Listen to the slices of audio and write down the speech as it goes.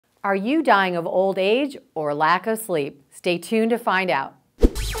Are you dying of old age or lack of sleep? Stay tuned to find out.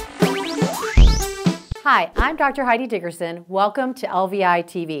 Hi, I'm Dr. Heidi Dickerson. Welcome to LVI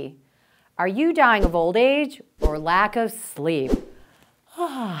TV. Are you dying of old age or lack of sleep?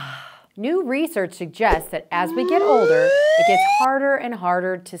 New research suggests that as we get older, it gets harder and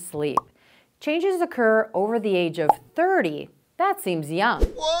harder to sleep. Changes occur over the age of 30. That seems young.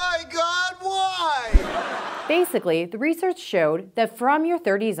 Why, God, why? Basically, the research showed that from your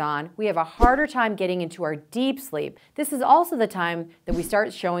 30s on, we have a harder time getting into our deep sleep. This is also the time that we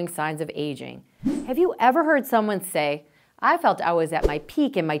start showing signs of aging. Have you ever heard someone say, I felt I was at my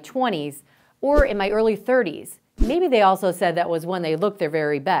peak in my 20s or in my early 30s? Maybe they also said that was when they looked their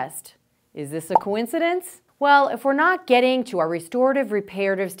very best. Is this a coincidence? Well, if we're not getting to our restorative,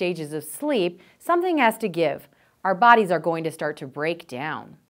 reparative stages of sleep, something has to give. Our bodies are going to start to break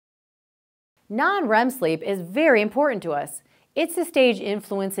down. Non-REM sleep is very important to us. It's the stage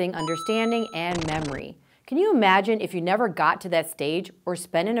influencing understanding and memory. Can you imagine if you never got to that stage or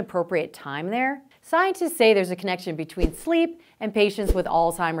spent an appropriate time there? Scientists say there's a connection between sleep and patients with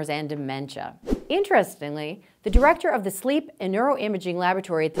Alzheimer's and dementia. Interestingly, the director of the Sleep and Neuroimaging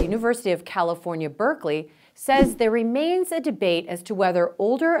Laboratory at the University of California, Berkeley, says there remains a debate as to whether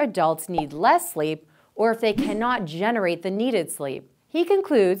older adults need less sleep or if they cannot generate the needed sleep. He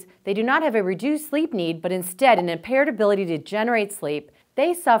concludes they do not have a reduced sleep need, but instead an impaired ability to generate sleep.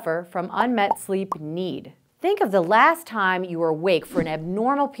 They suffer from unmet sleep need. Think of the last time you were awake for an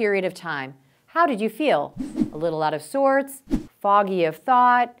abnormal period of time. How did you feel? A little out of sorts, foggy of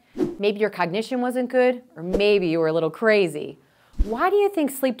thought, maybe your cognition wasn't good, or maybe you were a little crazy. Why do you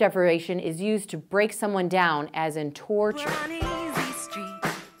think sleep deprivation is used to break someone down as in torture?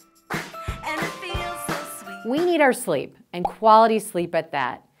 We need our sleep, and quality sleep at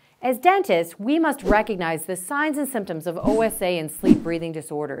that. As dentists, we must recognize the signs and symptoms of OSA and sleep breathing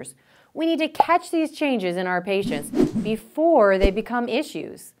disorders. We need to catch these changes in our patients before they become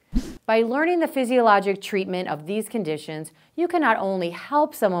issues. By learning the physiologic treatment of these conditions, you can not only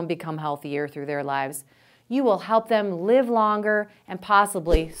help someone become healthier through their lives, you will help them live longer and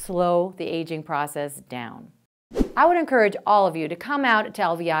possibly slow the aging process down. I would encourage all of you to come out to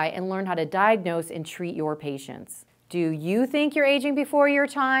LVI and learn how to diagnose and treat your patients. Do you think you're aging before your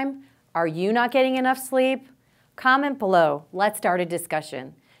time? Are you not getting enough sleep? Comment below. Let's start a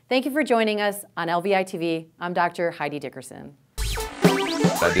discussion. Thank you for joining us on LVI TV. I'm Dr. Heidi Dickerson.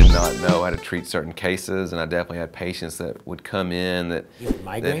 I did not know how to treat certain cases, and I definitely had patients that would come in that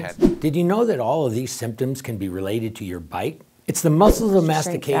migraines. Did you know that all of these symptoms can be related to your bite? It's the muscles of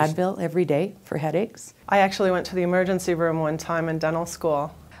mastication. Advil every day for headaches. I actually went to the emergency room one time in dental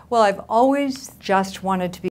school. Well, I've always just wanted to be